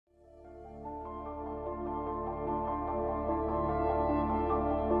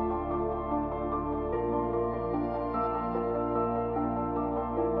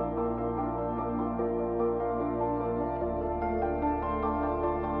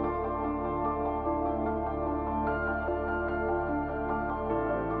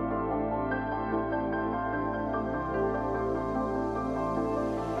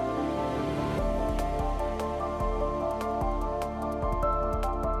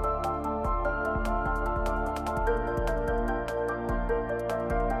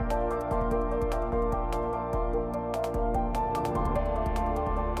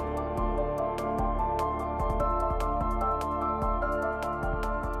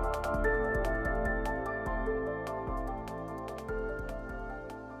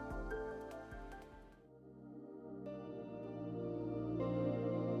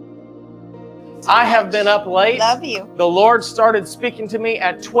I have been up late. Love you. The Lord started speaking to me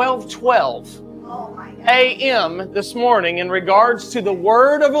at 12:12 a.m. this morning in regards to the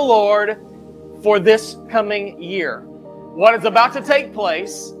word of the Lord for this coming year. What is about to take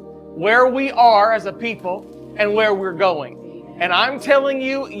place, where we are as a people, and where we're going. And I'm telling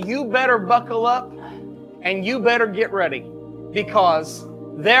you, you better buckle up and you better get ready, because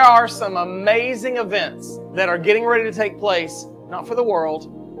there are some amazing events that are getting ready to take place, not for the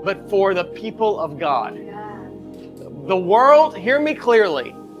world, but for the people of God. The world, hear me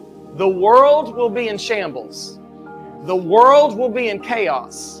clearly, the world will be in shambles. The world will be in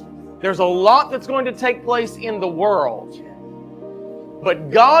chaos. There's a lot that's going to take place in the world.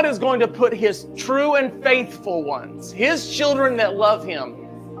 But God is going to put His true and faithful ones, His children that love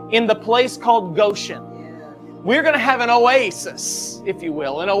Him, in the place called Goshen. We're going to have an oasis, if you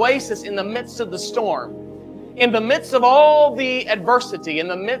will, an oasis in the midst of the storm, in the midst of all the adversity, in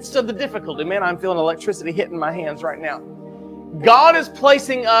the midst of the difficulty. Man, I'm feeling electricity hitting my hands right now. God is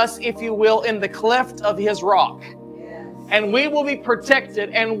placing us, if you will, in the cleft of His rock. And we will be protected,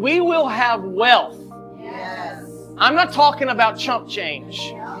 and we will have wealth. I'm not talking about chump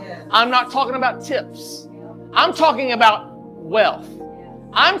change. I'm not talking about tips. I'm talking about wealth.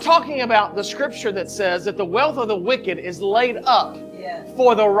 I'm talking about the scripture that says that the wealth of the wicked is laid up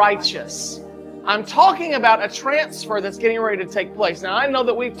for the righteous. I'm talking about a transfer that's getting ready to take place. Now, I know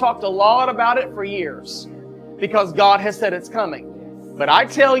that we've talked a lot about it for years because God has said it's coming. But I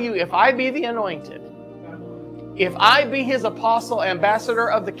tell you, if I be the anointed, if I be His apostle, ambassador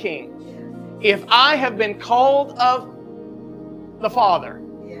of the King, if I have been called of the Father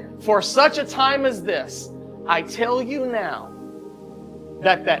for such a time as this, I tell you now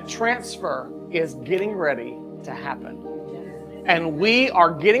that that transfer is getting ready to happen. And we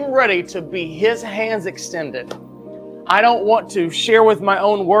are getting ready to be His hands extended. I don't want to share with my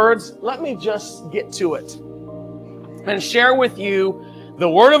own words. Let me just get to it and share with you the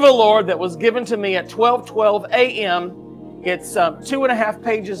word of the Lord that was given to me at 12:12 a.m. It's 2.5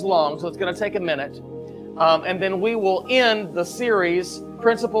 pages long, so it's going to take a minute. And then we will end the series,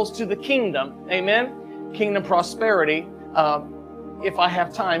 Principles to the Kingdom. Amen? Kingdom prosperity. If I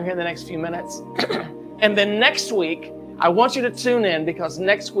have time here in the next few minutes. And then next week, I want you to tune in, because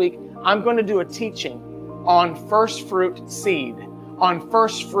next week I'm going to do a teaching on first fruit seed, on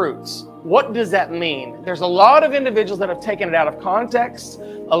first fruits. What does that mean? There's a lot of individuals that have taken it out of context,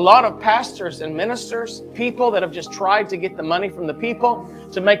 a lot of pastors and ministers, people that have just tried to get the money from the people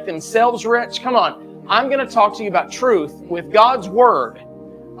to make themselves rich. Come on, I'm going to talk to you about truth with God's word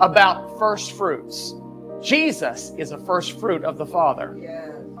about first fruits. Jesus is a first fruit of the Father.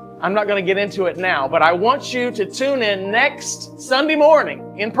 I'm not going to get into it now, but I want you to tune in next Sunday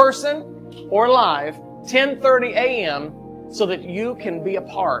morning in person or live, 10:30 a.m., so that you can be a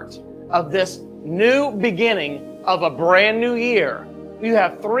part of this new beginning of a brand new year. You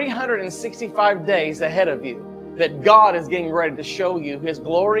have 365 days ahead of you that God is getting ready to show you His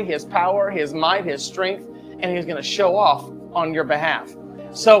glory, His power, His might, His strength, and He's going to show off on your behalf.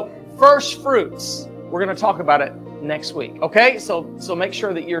 So first fruits, we're going to talk about it next week. Okay? So make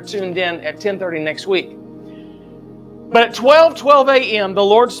sure that you're tuned in at 10:30 next week. But at 12:12 a.m., the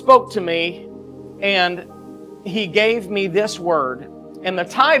Lord spoke to me and He gave me this word. And the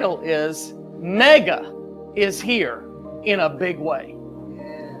title is, Mega is here in a big way.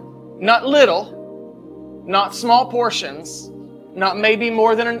 Not little, not small portions, not maybe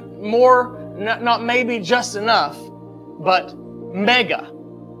not maybe just enough, but mega.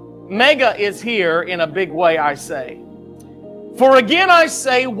 Mega is here in a big way, I say. For again I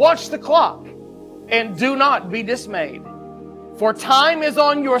say, watch the clock and do not be dismayed. For time is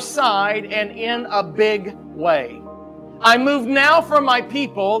on your side and in a big way. I move now for my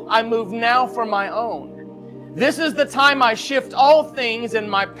people. I move now for my own. This is the time I shift all things, and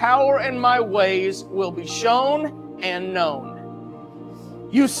my power and my ways will be shown and known.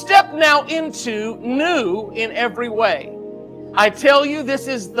 You step now into new in every way. I tell you, this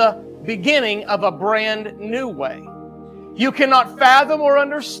is the beginning of a brand new way. You cannot fathom or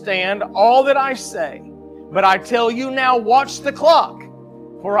understand all that I say, but I tell you now, watch the clock,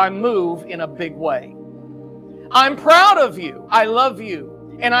 for I move in a big way. I'm proud of you. I love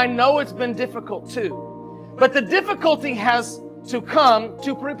you. And I know it's been difficult too. But the difficulty has to come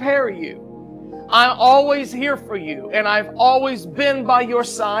to prepare you. I'm always here for you. And I've always been by your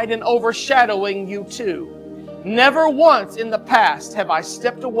side and overshadowing you too. Never once in the past have I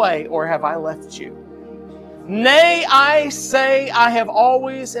stepped away or have I left you. Nay, I say I have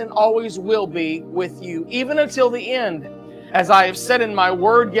always and always will be with you, even until the end. As I have said in my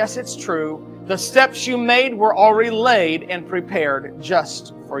word, yes, it's true. The steps you made were already laid and prepared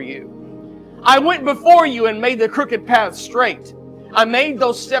just for you. I went before you and made the crooked path straight. I made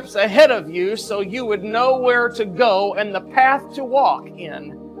those steps ahead of you so you would know where to go and the path to walk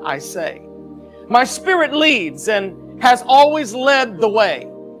in, I say. My Spirit leads and has always led the way.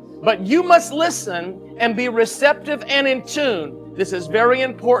 But you must listen and be receptive and in tune. This is very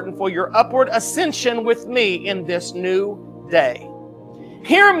important for your upward ascension with me in this new day.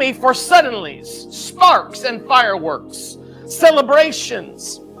 Hear me for suddenlies, sparks and fireworks,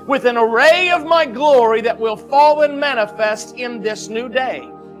 celebrations, with an array of my glory that will fall and manifest in this new day.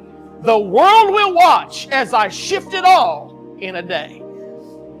 The world will watch as I shift it all in a day.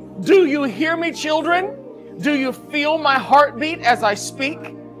 Do you hear me, children? Do you feel my heartbeat as I speak?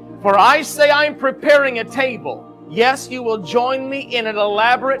 For I say I'm preparing a table. Yes, you will join me in an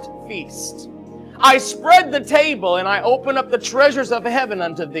elaborate feast. I spread the table and I open up the treasures of heaven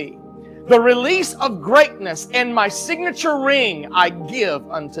unto thee. The release of greatness and my signature ring I give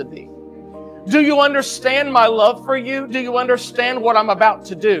unto thee. Do you understand my love for you? Do you understand what I'm about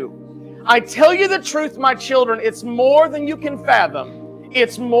to do? I tell you the truth, my children, it's more than you can fathom.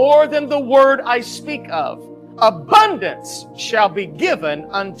 It's more than the word I speak of. Abundance shall be given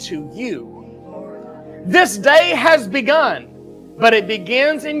unto you. This day has begun, but it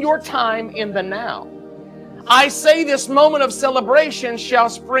begins in your time in the now. I say this moment of celebration shall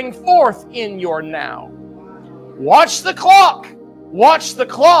spring forth in your now. Watch the clock,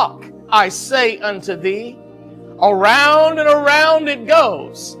 I say unto thee. Around and around it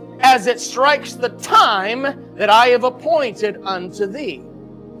goes, as it strikes the time that I have appointed unto thee.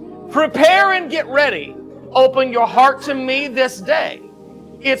 Prepare and get ready. Open your heart to me this day.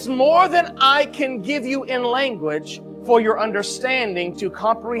 It's more than I can give you in language for your understanding to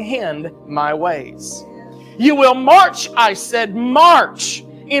comprehend my ways. You will march, I said, march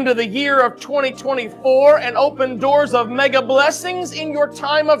into the year of 2024 and open doors of mega blessings in your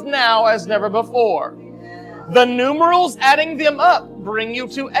time of now as never before. The numerals, adding them up, bring you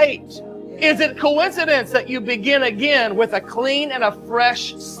to 8. Is it coincidence that you begin again with a clean and a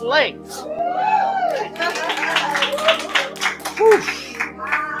fresh slate?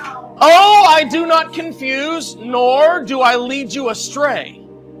 Oh, I do not confuse, nor do I lead you astray.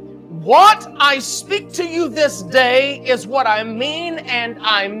 What I speak to you this day is what I mean, and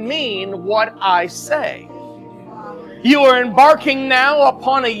I mean what I say. You are embarking now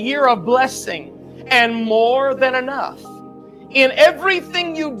upon a year of blessing and more than enough. In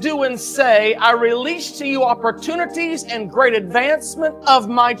everything you do and say, I release to you opportunities and great advancement of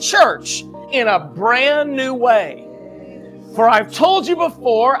my church in a brand new way. For I've told you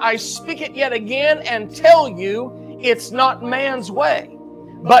before, I speak it yet again and tell you it's not man's way,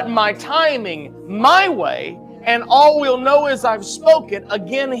 but my timing, my way, and all we'll know is I've spoken.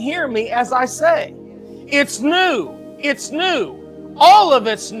 Again, hear me as I say. It's new, all of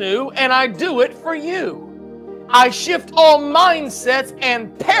it's new, and I do it for you. I shift all mindsets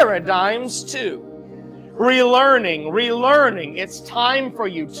and paradigms too. Relearning, it's time for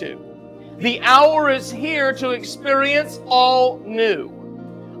you to. The hour is here to experience all new.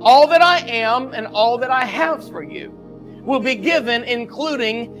 All that I am and all that I have for you will be given,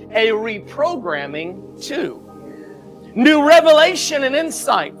 including a reprogramming too. New revelation and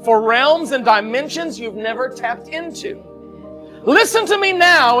insight for realms and dimensions you've never tapped into. Listen to me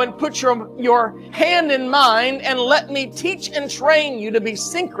now and put your hand in mine and let me teach and train you to be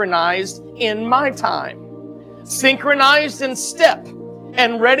synchronized in my time. Synchronized in step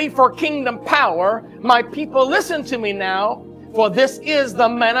and ready for kingdom power. My people, listen to me now, for this is the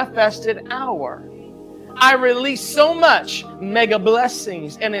manifested hour. I release so much mega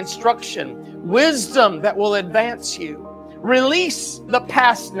blessings and instruction, wisdom that will advance you. Release the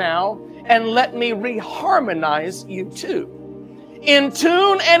past now and let me reharmonize you too. In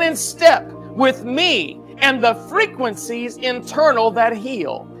tune and in step with me and the frequencies internal that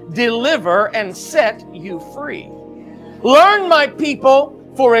heal, deliver, and set you free. Learn, my people,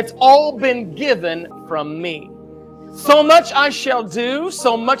 for it's all been given from me. So much I shall do,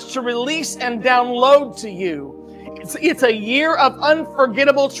 so much to release and download to you. It's a year of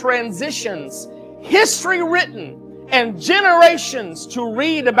unforgettable transitions, history written, and generations to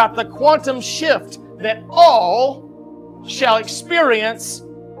read about the quantum shift that all shall experience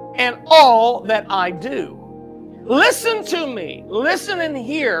and all that I do. Listen to me, listen and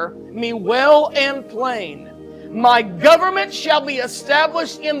hear me well and plain. My government shall be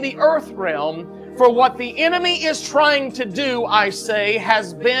established in the earth realm, for what the enemy is trying to do, I say,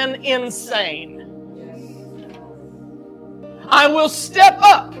 has been insane. I will step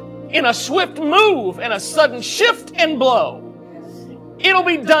up in a swift move and a sudden shift and blow. It'll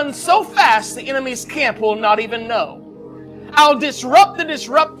be done so fast the enemy's camp will not even know. I'll disrupt the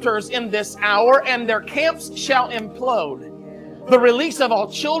disruptors in this hour, and their camps shall implode. The release of all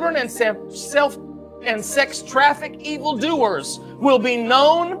children and sex traffic evildoers will be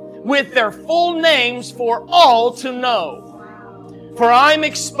known with their full names for all to know. For I'm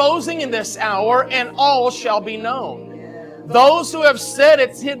exposing in this hour, and all shall be known. Those who have said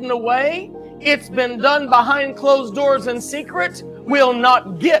it's hidden away, it's been done behind closed doors in secret, will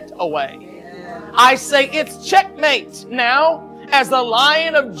not get away. I say it's checkmate now. As the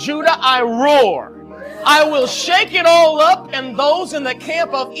Lion of Judah, I roar. I will shake it all up, and those in the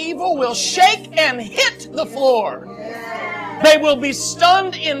camp of evil will shake and hit the floor. They will be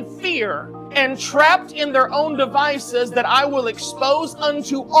stunned in fear and trapped in their own devices that I will expose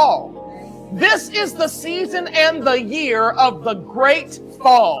unto all. This is the season and the year of the great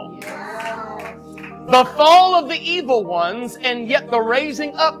fall. The fall of the evil ones, and yet the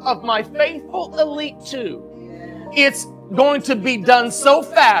raising up of my faithful elite too. It's going to be done so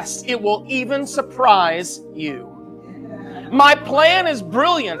fast, it will even surprise you. My plan is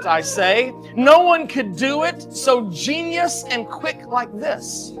brilliant, I say. No one could do it so genius and quick like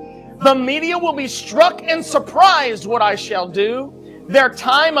this. The media will be struck and surprised what I shall do. Their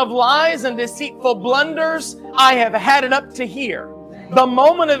time of lies and deceitful blunders, I have had it up to here. The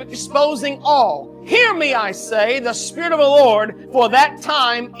moment of exposing all. Hear me, I say, the Spirit of the Lord, for that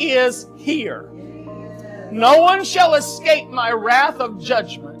time is here. No one shall escape my wrath of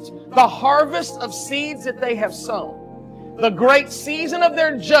judgment, the harvest of seeds that they have sown. The great season of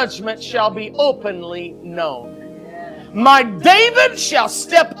their judgment shall be openly known. My David shall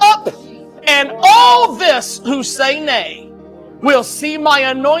step up, and all this who say nay will see my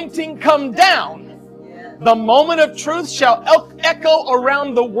anointing come down. The moment of truth shall echo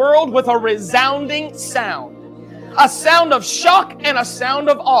around the world with a resounding sound. A sound of shock and a sound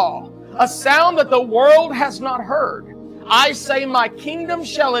of awe. A sound that the world has not heard. I say my kingdom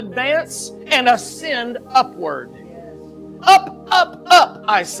shall advance and ascend upward. Up, up, up,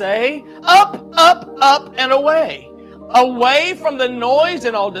 I say. Up, up, up, and away. Away from the noise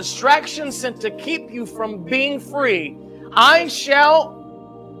and all distractions sent to keep you from being free. I shall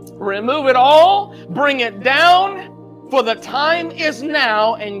remove it all, bring it down, for the time is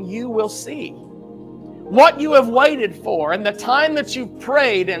now, and you will see. What you have waited for, and the time that you've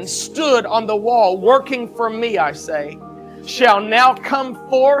prayed and stood on the wall working for me, I say, shall now come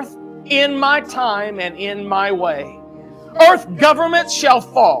forth in my time and in my way. Earth governments shall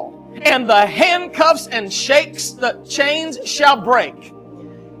fall, and the handcuffs and shakes, the chains shall break.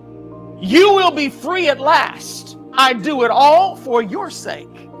 You will be free at last. I do it all for your sake.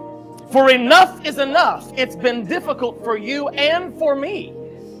 For enough is enough. It's been difficult for you and for me.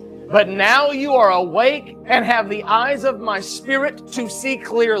 But now you are awake and have the eyes of my Spirit to see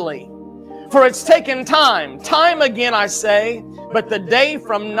clearly. For it's taken time again I say, but the day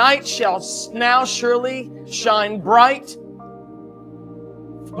from night shall now surely shine bright.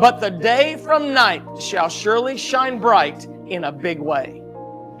 But the day from night shall surely shine bright in a big way.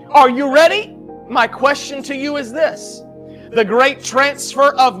 Are you ready? My question to you is this. The great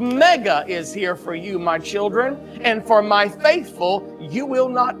transfer of mega is here for you, my children, and for my faithful, you will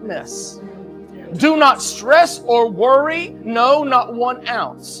not miss. Do not stress or worry, no, not 1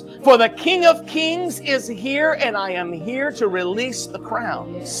 ounce. For the King of Kings is here, and I am here to release the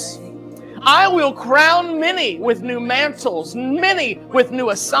crowns. I will crown many with new mantles, many with new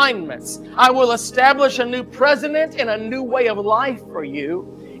assignments. I will establish a new president and a new way of life for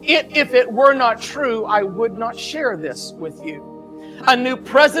you. If it were not true, I would not share this with you. A new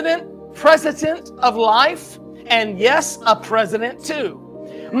president of life, and yes, a president too.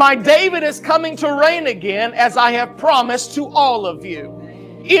 My David is coming to reign again, as I have promised to all of you.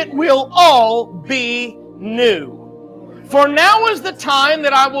 It will all be new. For now is the time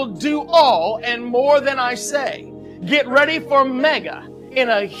that I will do all and more than I say. Get ready for mega in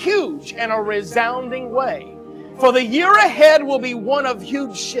a huge and a resounding way. For the year ahead will be one of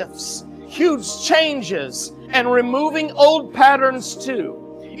huge shifts, huge changes, and removing old patterns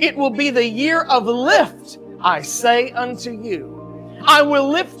too. It will be the year of lift, I say unto you. I will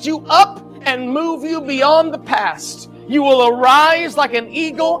lift you up and move you beyond the past. You will arise like an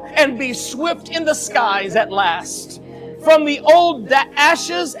eagle and be swift in the skies at last. From the old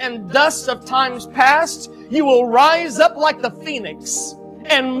ashes and dust of times past, you will rise up like the phoenix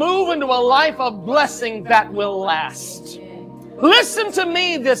and move into a life of blessing that will last. Listen to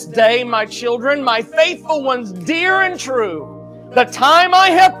me this day, my children, my faithful ones, dear and true. The time I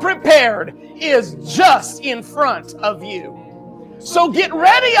have prepared is just in front of you. So get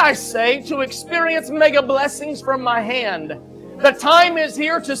ready, I say, to experience mega blessings from my hand. The time is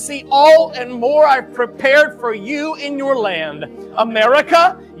here to see all and more I've prepared for you in your land.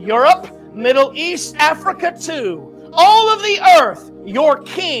 America, Europe, Middle East, Africa too. All of the earth, your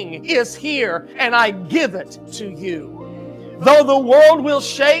King is here, and I give it to you. Though the world will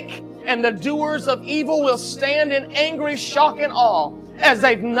shake, and the doers of evil will stand in angry shock and awe, as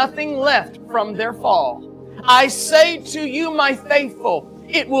they've nothing left from their fall. I say to you, my faithful,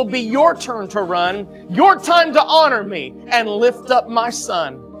 it will be your turn to run, your time to honor me and lift up my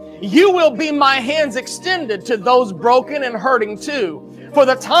son. You will be my hands extended to those broken and hurting too. For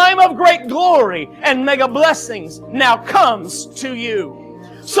the time of great glory and mega blessings now comes to you.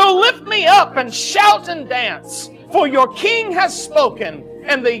 So lift me up and shout and dance, for your King has spoken,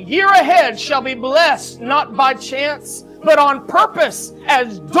 and the year ahead shall be blessed, not by chance, but on purpose,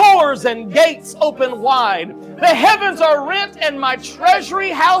 as doors and gates open wide. The heavens are rent, and my treasury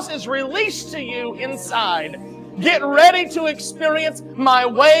house is released to you inside. Get ready to experience my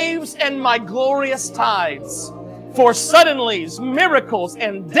waves and my glorious tides. For suddenlies, miracles,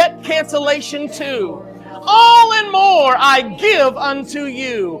 and debt cancellation too. All and more I give unto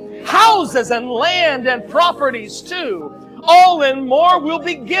you. Houses and land and properties too. All and more will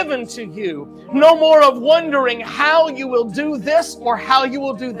be given to you. No more of wondering how you will do this or how you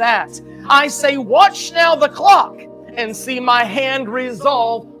will do that. I say, watch now the clock and see my hand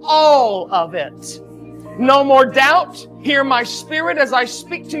resolve all of it. No more doubt. Hear my spirit as I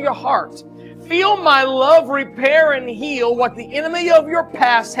speak to your heart. Feel my love repair and heal what the enemy of your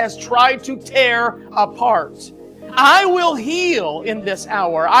past has tried to tear apart. I will heal in this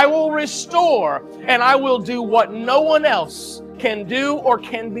hour. I will restore, and I will do what no one else can do or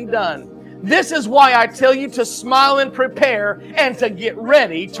can be done. This is why I tell you to smile and prepare and to get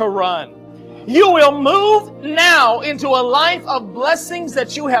ready to run. You will move now into a life of blessings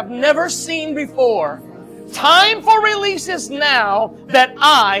that you have never seen before. Time for releases now that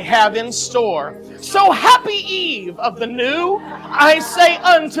I have in store. So happy eve of the new. I say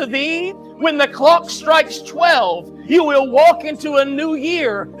unto thee, when the clock strikes 12, you will walk into a new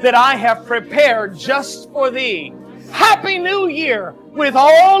year that I have prepared just for thee. Happy New Year with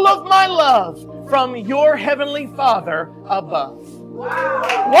all of my love from your Heavenly Father above.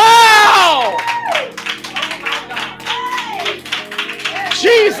 Wow!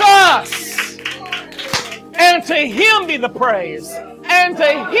 Jesus! And to Him be the praise, and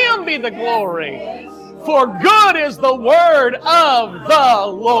to Him be the glory. For good is the word of the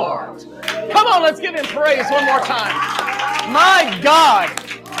Lord. Come on, let's give Him praise one more time. My God,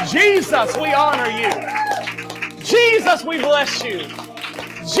 Jesus, we honor you. Jesus, we bless you.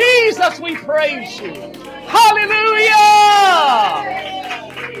 Jesus, we praise you. Hallelujah!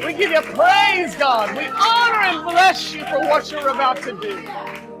 We give you praise, God. We honor and bless you for what you're about to do.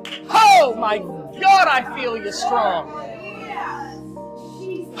 Oh, my God, I feel you strong.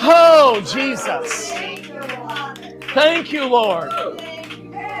 Oh, Jesus. Thank you, Lord.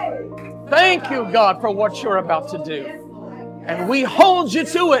 Thank you, God, for what you're about to do. And we hold you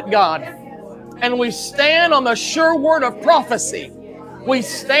to it, God. And we stand on the sure word of prophecy. We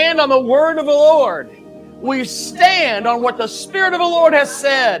stand on the word of the Lord. We stand on what the Spirit of the Lord has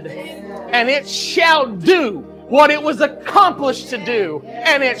said. And it shall do what it was accomplished to do.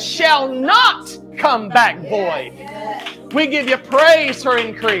 And it shall not come back void. We give you praise for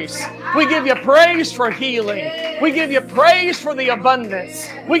increase. We give you praise for healing. We give you praise for the abundance.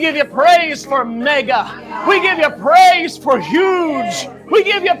 We give you praise for mega. We give you praise for huge. We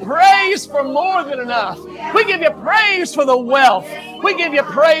give you praise for more than enough. We give you praise for the wealth. We give you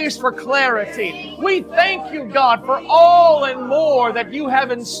praise for clarity. We thank you, God, for all and more that you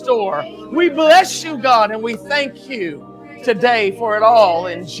have in store. We bless you, God, and we thank you today for it all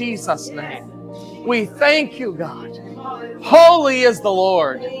in Jesus' name. We thank you, God. Holy is the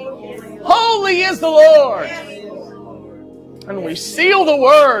Lord. Holy is the Lord. And we seal the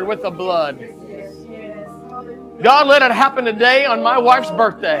word with the blood. God, let it happen today on my wife's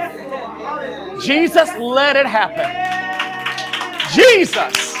birthday. Jesus, let it happen.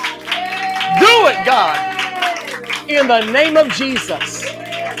 Jesus, do it, God. In the name of Jesus.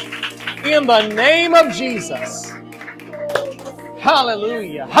 In the name of Jesus.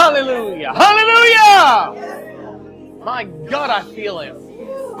 Hallelujah. Hallelujah. Hallelujah. My God, I feel Him.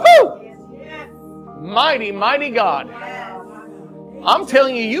 Woo! Mighty, mighty God. I'm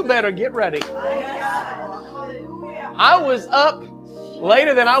telling you, you better get ready. I was up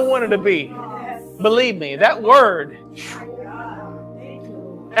later than I wanted to be. Believe me, that word.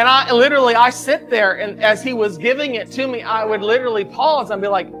 And I sit there, and as He was giving it to me, I would literally pause and be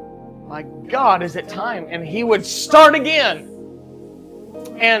like, my God, is it time? And He would start again.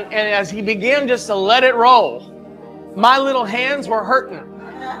 And as He began just to let it roll, My little hands were hurting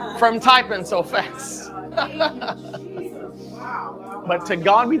from typing so fast. But to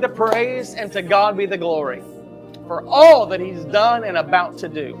God be the praise and to God be the glory for all that He's done and about to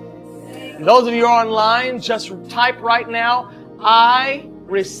do. And those of you online, just type right now, I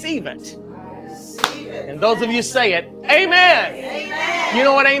receive it. And those of you say it, amen. Amen. You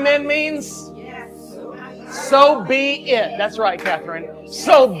know what amen means? So be it. That's right, Catherine.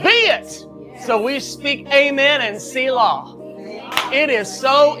 So be it. So we speak amen and Selah. It is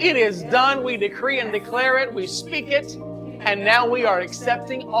so. It is done. We decree and declare it. We speak it. And now we are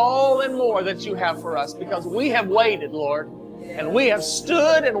accepting all and more that you have for us because we have waited, Lord. And we have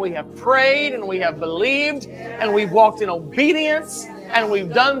stood and we have prayed and we have believed and we've walked in obedience and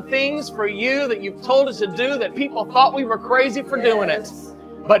we've done things for you that you've told us to do that people thought we were crazy for doing it.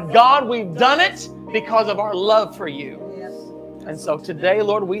 But God, we've done it because of our love for you. And so today,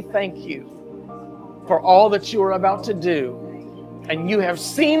 Lord, we thank you for all that you are about to do. And you have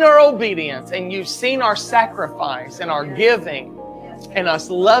seen our obedience and you've seen our sacrifice and our giving and us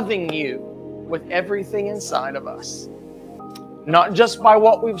loving you with everything inside of us. Not just by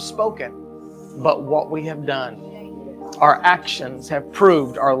what we've spoken, but what we have done. Our actions have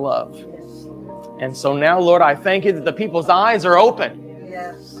proved our love. And so now, Lord, I thank you that the people's eyes are open.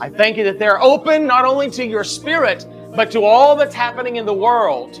 Yes. I thank you that they're open not only to your spirit, but to all that's happening in the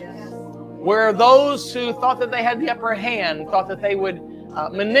world. Yes. Where those who thought that they had the upper hand, thought that they would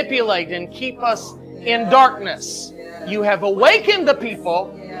manipulate and keep us in darkness. Yes. You have awakened the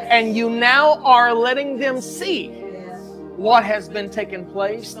people, yes. And you now are letting them see what has been taking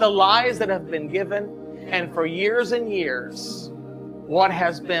place, the lies that have been given, and for years and years, what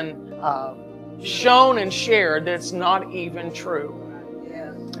has been shown and shared that's not even true.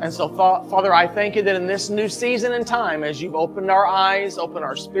 And so, Father, I thank you that in this new season and time, as you've opened our eyes, opened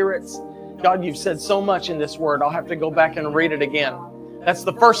our spirits, God, you've said so much in this word. I'll have to go back and read it again. That's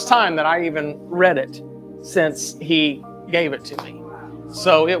the first time that I even read it since He gave it to me.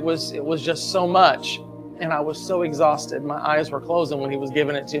 So it was just so much. And I was so exhausted. My eyes were closing when He was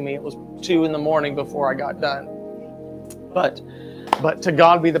giving it to me. It was 2 in the morning before I got done. But to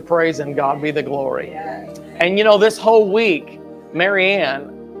God be the praise and God be the glory. And you know, this whole week,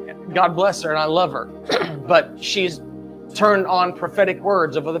 Marianne, God bless her and I love her, but she's turned on prophetic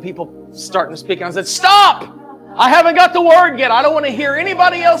words of other people starting to speak. And I said, stop! I haven't got the word yet. I don't want to hear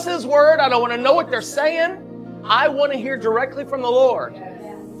anybody else's word. I don't want to know what they're saying. I want to hear directly from the Lord.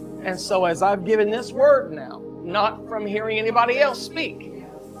 And so as I've given this word now, not from hearing anybody else speak,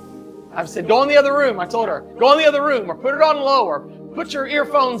 I've said, go in the other room. I told her, go in the other room or put it on low or put your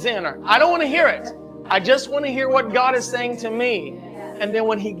earphones in. Or I don't want to hear it. I just want to hear what God is saying to me. And then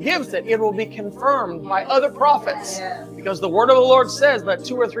when He gives it, it will be confirmed by other prophets. Because the word of the Lord says that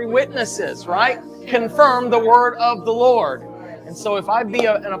 2 or 3 witnesses, right, confirm the word of the Lord. And so if I be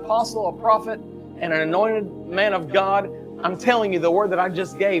an apostle, a prophet, and an anointed man of God, I'm telling you, the word that I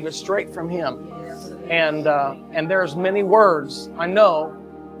just gave is straight from Him. And there's many words I know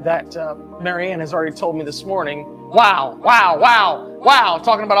that Marianne has already told me this morning. Wow, wow, wow, wow.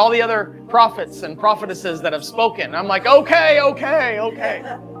 Talking about all the other prophets and prophetesses that have spoken. I'm like, okay, okay,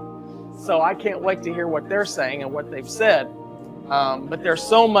 okay. So I can't wait to hear what they're saying and what they've said. But there's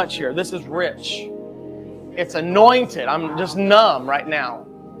so much here. This is rich. It's anointed. I'm just numb right now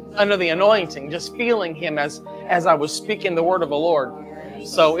under the anointing, just feeling Him as I was speaking the word of the Lord.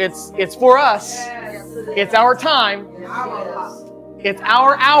 So it's for us. It's our time. It's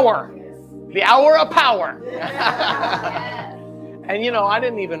our hour. The hour of power. And you know, I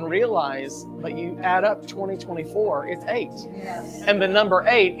didn't even realize, but you add up 2024, it's 8. And the number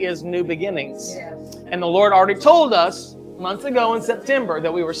 8 is new beginnings. And the Lord already told us months ago in September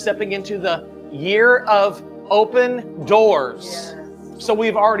that we were stepping into the year of open doors. So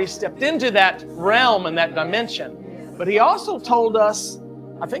we've already stepped into that realm and that dimension. But He also told us,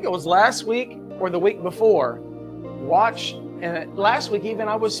 I think it was last week or the week before, watch. And last week even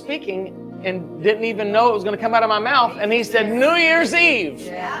I was speaking and didn't even know it was going to come out of my mouth. And He said, New Year's Eve.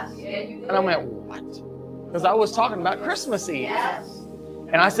 And I went, what? Because I was talking about Christmas Eve.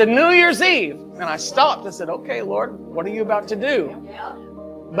 And I said, New Year's Eve. And I stopped. I said, okay, Lord, what are you about to do?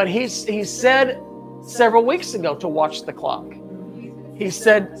 But He said several weeks ago to watch the clock. He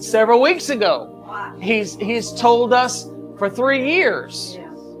said several weeks ago, He's told us for 3 years,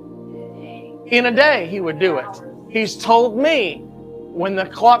 in a day He would do it. He's told me when the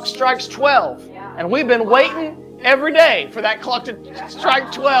clock strikes 12, and we've been waiting every day for that clock to strike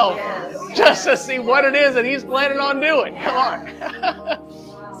 12 just to see what it is that He's planning on doing. Come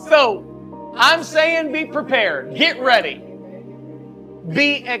on. So I'm saying be prepared. Get ready.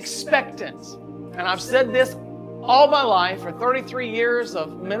 Be expectant. And I've said this all my life, for 33 years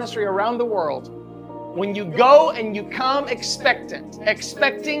of ministry around the world, when you go and you come expecting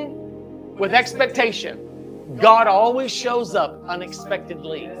with expectation, God always shows up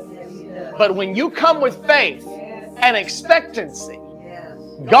unexpectedly. But when you come with faith and expectancy,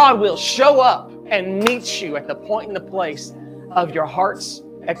 God will show up and meet you at the point and the place of your heart's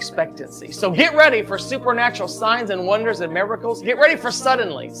expectancy. So get ready for supernatural signs and wonders and miracles. Get ready for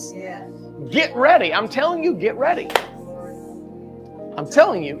suddenlies. Get ready. I'm telling you, get ready. I'm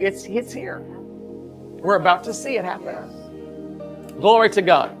telling you, it's here. We're about to see it happen. Glory to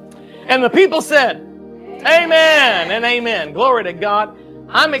God. And the people said, amen and amen. Glory to God.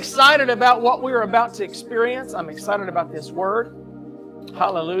 I'm excited about what we're about to experience. I'm excited about this word.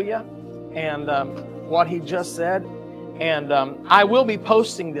 Hallelujah. And what he just said. And I will be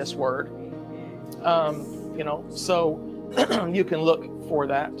posting this word, so you can look for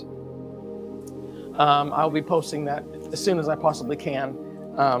that. I'll be posting that as soon as I possibly can.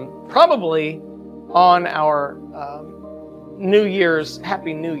 Probably on our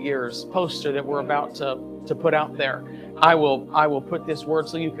Happy New Year's poster that we're about to put out there. I will put this word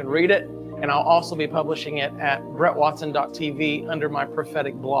so you can read it, and I'll also be publishing it at BrettWMIn.tv under my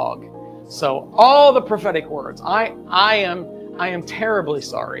prophetic blog. So all the prophetic words. I am terribly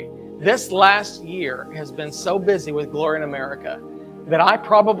sorry. This last year has been so busy with Glory in America that I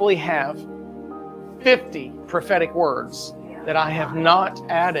probably have 50 prophetic words that I have not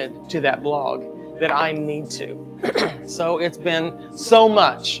added to that blog that I need to. So it's been so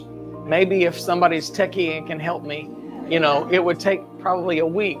much. Maybe if somebody's techie and can help me, it would take probably a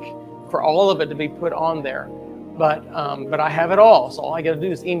week for all of it to be put on there. But I have it all. So all I got to do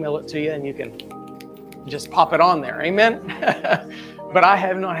is email it to you and you can just pop it on there. Amen. But I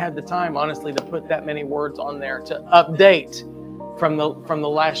have not had the time, honestly, to put that many words on there to update from the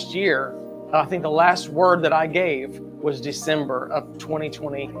last year. I think the last word that I gave was December of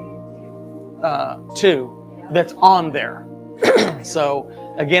 2022 that's on there. So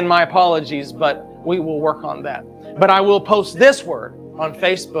again, my apologies, but we will work on that. But I will post this word on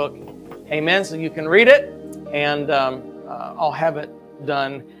Facebook. Amen. So you can read it, and I'll have it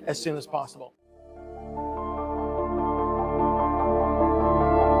done as soon as possible.